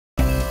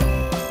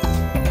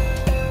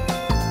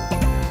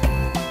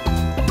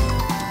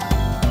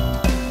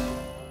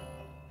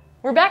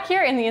We're back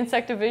here in the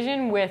insect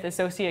division with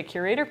Associate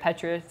Curator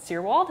Petra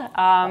Sierwald,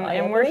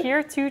 and we're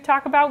here to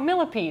talk about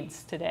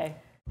millipedes today.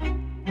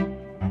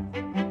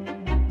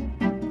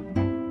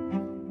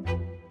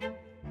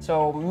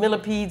 So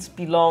millipedes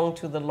belong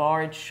to the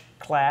large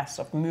class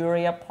of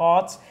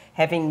myriapods,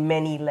 having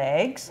many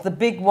legs. The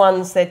big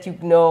ones that you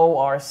know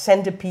are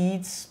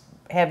centipedes,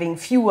 having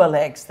fewer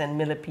legs than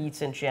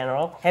millipedes in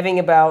general, having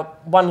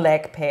about one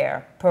leg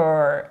pair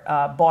per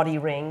body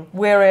ring,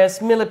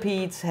 whereas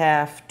millipedes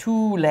have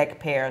two leg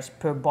pairs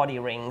per body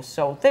ring,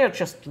 so they're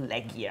just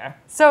leggier.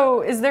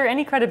 So is there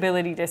any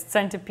credibility to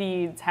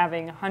centipedes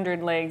having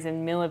 100 legs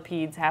and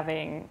millipedes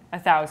having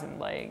 1,000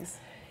 legs?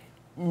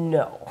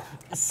 No.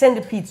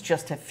 Centipedes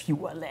just have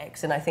fewer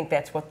legs, and I think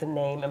that's what the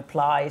name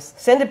implies.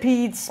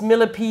 Centipedes,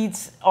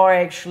 millipedes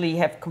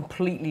have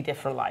completely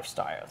different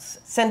lifestyles.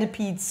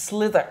 Centipedes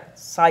slither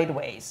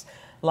sideways,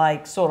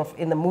 like sort of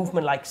in the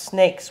movement like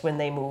snakes when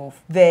they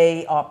move.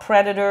 They are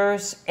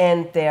predators,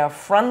 and their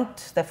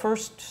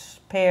first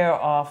pair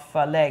of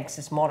legs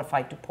is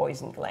modified to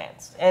poison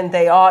glands. And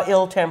they are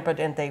ill-tempered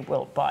and they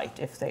will bite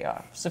if they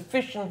are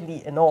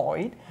sufficiently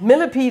annoyed.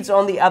 Millipedes,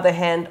 on the other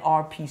hand,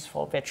 are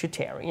peaceful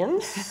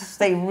vegetarians.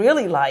 They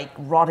really like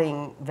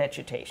rotting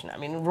vegetation. I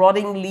mean,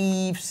 rotting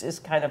leaves is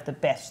kind of the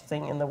best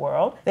thing in the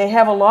world. They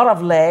have a lot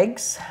of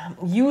legs,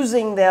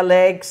 using their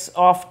legs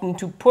often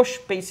to push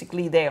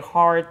basically their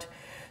hard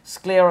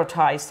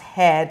sclerotized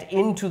head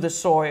into the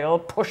soil,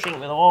 pushing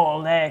with all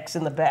legs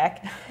in the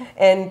back,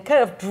 and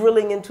kind of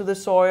drilling into the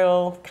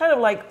soil, kind of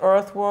like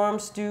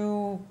earthworms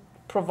do,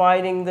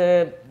 providing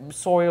the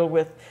soil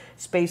with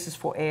spaces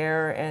for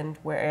air and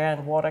where air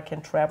and water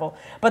can travel.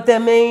 But their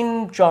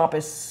main job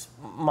is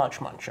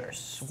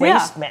munchers,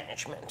 waste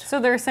management. So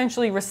they're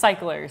essentially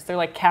recyclers. They're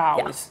like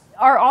cows. Yeah.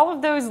 Are all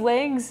of those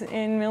legs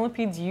in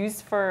millipedes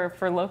used for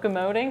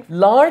locomoting?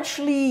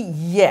 Largely,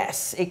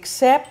 yes,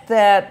 except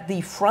that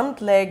the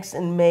front legs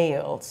in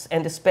males,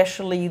 and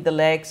especially the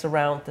legs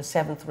around the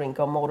seventh ring,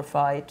 are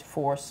modified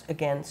for,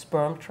 again,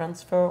 sperm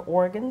transfer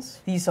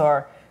organs. These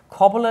are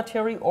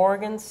copulatory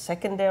organs,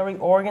 secondary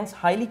organs,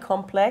 highly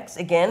complex.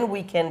 Again,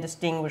 we can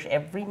distinguish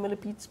every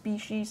millipede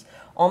species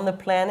on the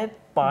planet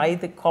by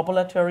the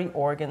copulatory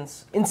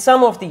organs. In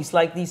some of these,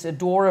 like these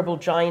adorable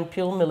giant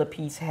pill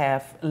millipedes,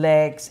 have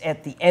legs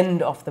at the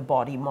end of the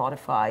body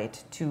modified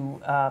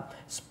to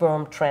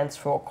sperm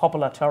transfer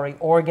copulatory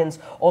organs,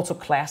 also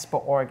clasper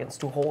organs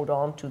to hold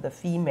on to the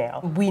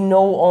female. We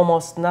know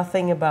almost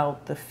nothing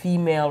about the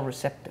female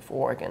receptive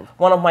organ.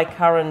 One of my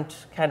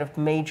current kind of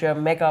major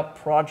mega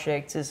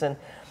projects is a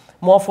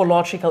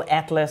morphological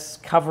atlas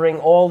covering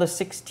all the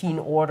 16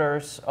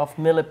 orders of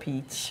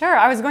millipedes. Sure,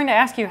 I was going to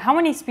ask you, how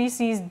many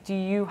species do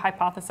you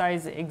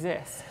hypothesize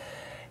exist?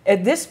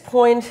 At this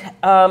point,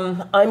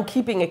 I'm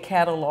keeping a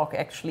catalog,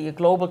 actually, a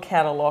global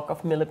catalog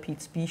of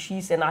millipede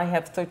species, and I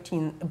have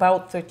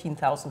about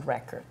 13,000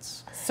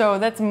 records. So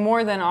that's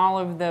more than all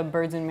of the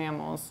birds and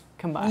mammals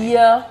combined.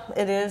 Yeah,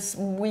 it is.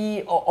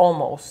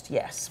 Almost,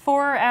 yes.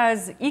 For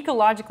as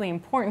ecologically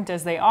important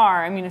as they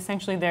are, I mean,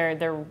 essentially they're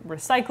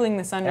recycling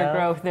this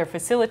undergrowth, they're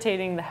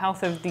facilitating the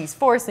health of these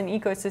forests and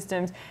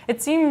ecosystems.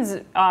 It seems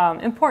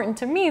important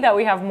to me that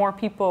we have more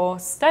people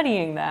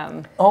studying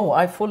them. Oh,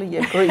 I fully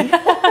agree.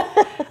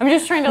 I'm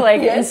just trying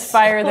to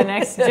inspire the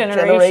next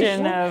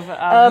generation of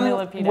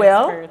millipede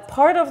experts.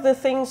 Part of the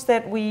things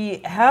that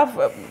we have,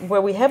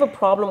 where we have a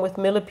problem with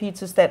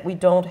millipedes, is that we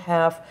don't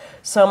have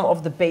some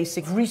of the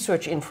basic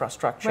research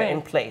infrastructure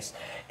in place.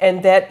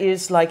 And that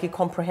is like a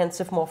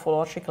comprehensive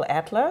morphological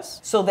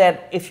atlas, so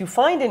that if you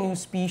find a new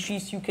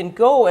species, you can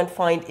go and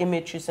find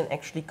images and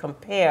actually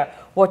compare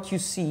what you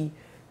see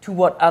to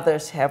what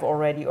others have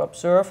already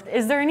observed.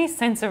 Is there any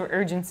sense of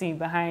urgency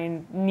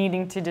behind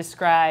needing to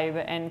describe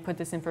and put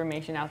this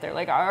information out there?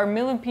 Like, are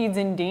millipedes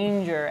in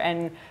danger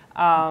and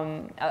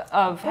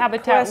of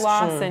habitat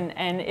loss?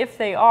 And if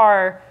they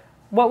are,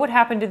 what would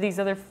happen to these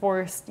other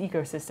forest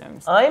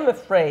ecosystems? I'm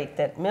afraid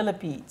that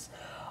millipedes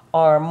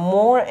are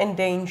more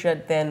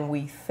endangered than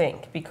we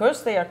think.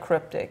 Because they are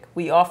cryptic,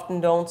 we often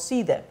don't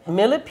see them.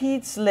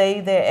 Millipedes lay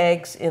their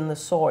eggs in the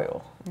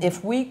soil.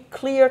 If we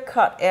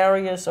clear-cut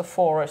areas of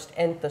forest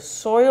and the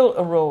soil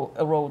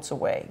erodes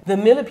away, the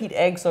millipede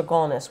eggs are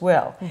gone as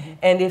well.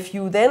 And if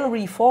you then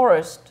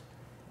reforest,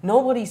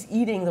 nobody's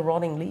eating the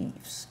rotting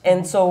leaves.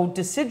 And so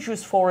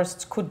deciduous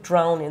forests could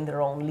drown in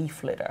their own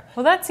leaf litter.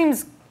 Well, that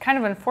seems kind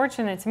of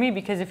unfortunate to me,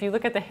 because if you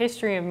look at the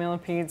history of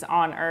millipedes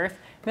on Earth,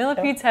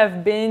 millipedes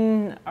have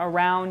been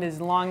around as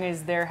long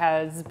as there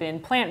has been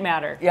plant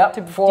matter.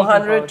 Yep,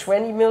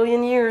 420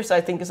 million years,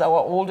 I think, is our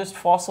oldest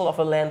fossil of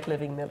a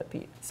land-living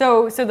millipede.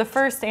 So the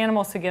first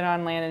animals to get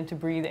on land and to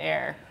breathe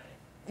air,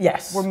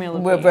 yes, were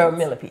millipedes. Were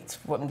millipedes,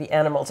 the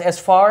animals, as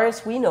far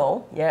as we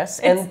know, yes.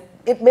 And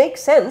it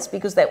makes sense,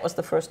 because that was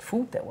the first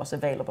food that was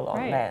available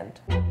on land.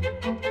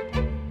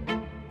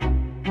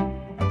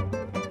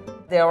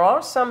 There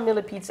are some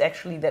millipedes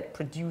actually that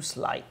produce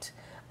light,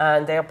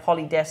 and they are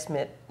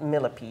polydesmid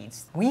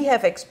millipedes. We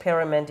have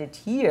experimented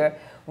here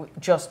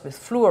just with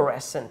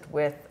fluorescent,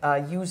 with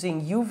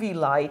using UV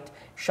light,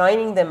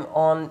 shining them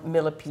on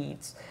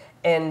millipedes,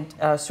 and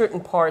certain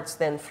parts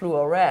then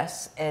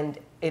fluoresce, and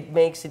it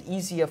makes it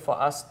easier for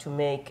us to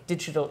make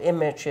digital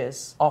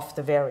images of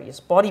the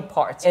various body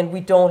parts. And we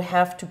don't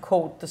have to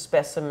coat the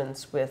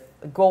specimens with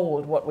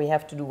gold, what we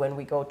have to do when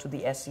we go to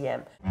the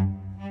SEM.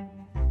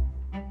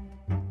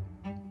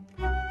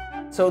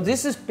 So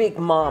this is Big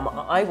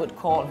Mama. I would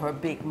call her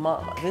Big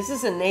Mama. This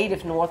is a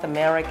native North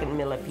American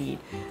millipede,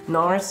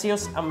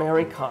 Narcissus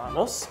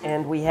americanus,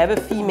 and we have a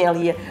female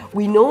here.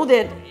 We know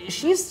that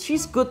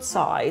she's good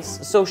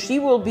size, so she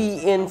will be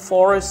in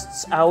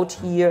forests out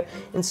here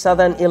in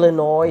southern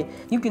Illinois.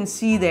 You can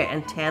see their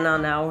antenna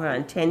now, her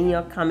antennae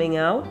are coming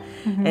out,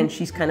 and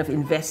she's kind of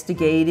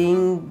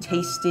investigating,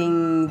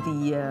 tasting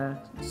the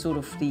sort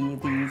of the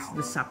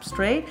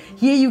substrate.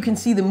 Here you can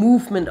see the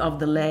movement of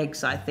the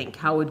legs, I think,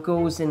 how it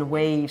goes in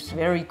waves,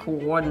 very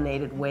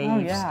coordinated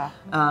waves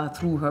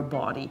through her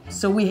body.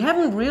 So we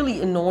haven't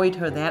really annoyed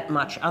her that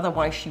much,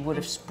 otherwise she would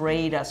have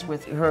sprayed us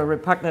with her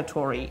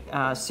repugnatory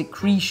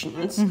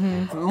secretions.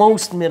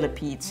 Most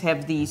millipedes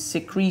have these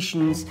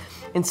secretions.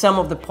 In some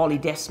of the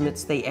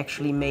polydesmids, they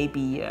actually may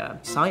be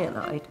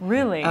cyanide.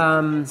 Really?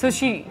 So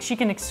she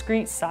can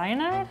excrete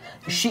cyanide?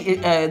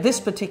 This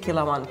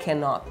particular one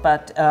cannot,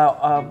 but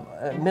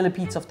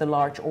millipedes of the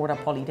large order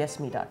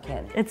Polydesmida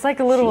can. It's like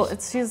a little.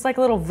 She's like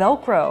a little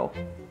Velcro.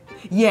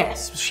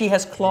 Yes, she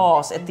has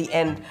claws at the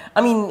end.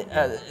 I mean,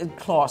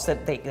 claws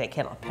that they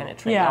cannot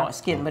penetrate our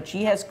skin, but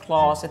she has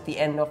claws at the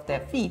end of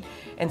their feet,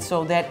 and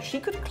so that she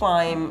could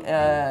climb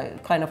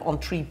kind of on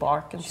tree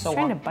bark and so on. She's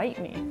trying to bite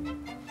me.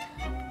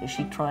 Is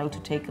she trying to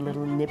take a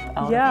little nip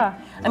out of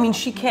it? I mean,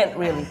 she can't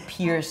really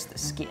pierce the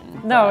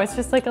skin. No, it's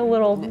just like a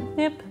little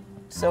nip.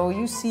 So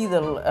you see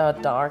the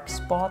dark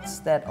spots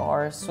that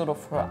are sort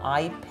of her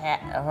eye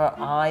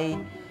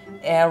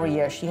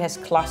area. She has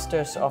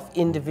clusters of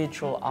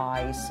individual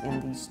eyes in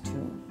these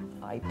two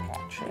eye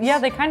patches. Yeah,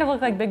 they kind of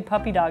look like big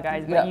puppy dog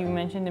eyes, but you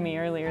mentioned to me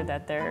earlier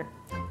that they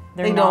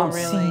don't not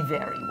really see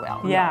very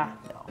well. Yeah.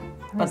 No.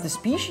 But the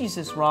species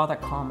is rather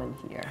common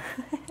here.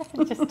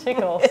 It just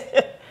tickles.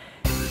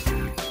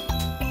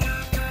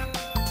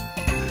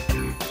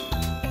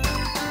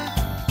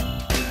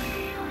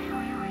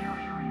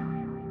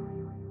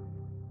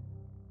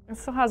 It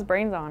still has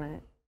brains on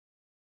it.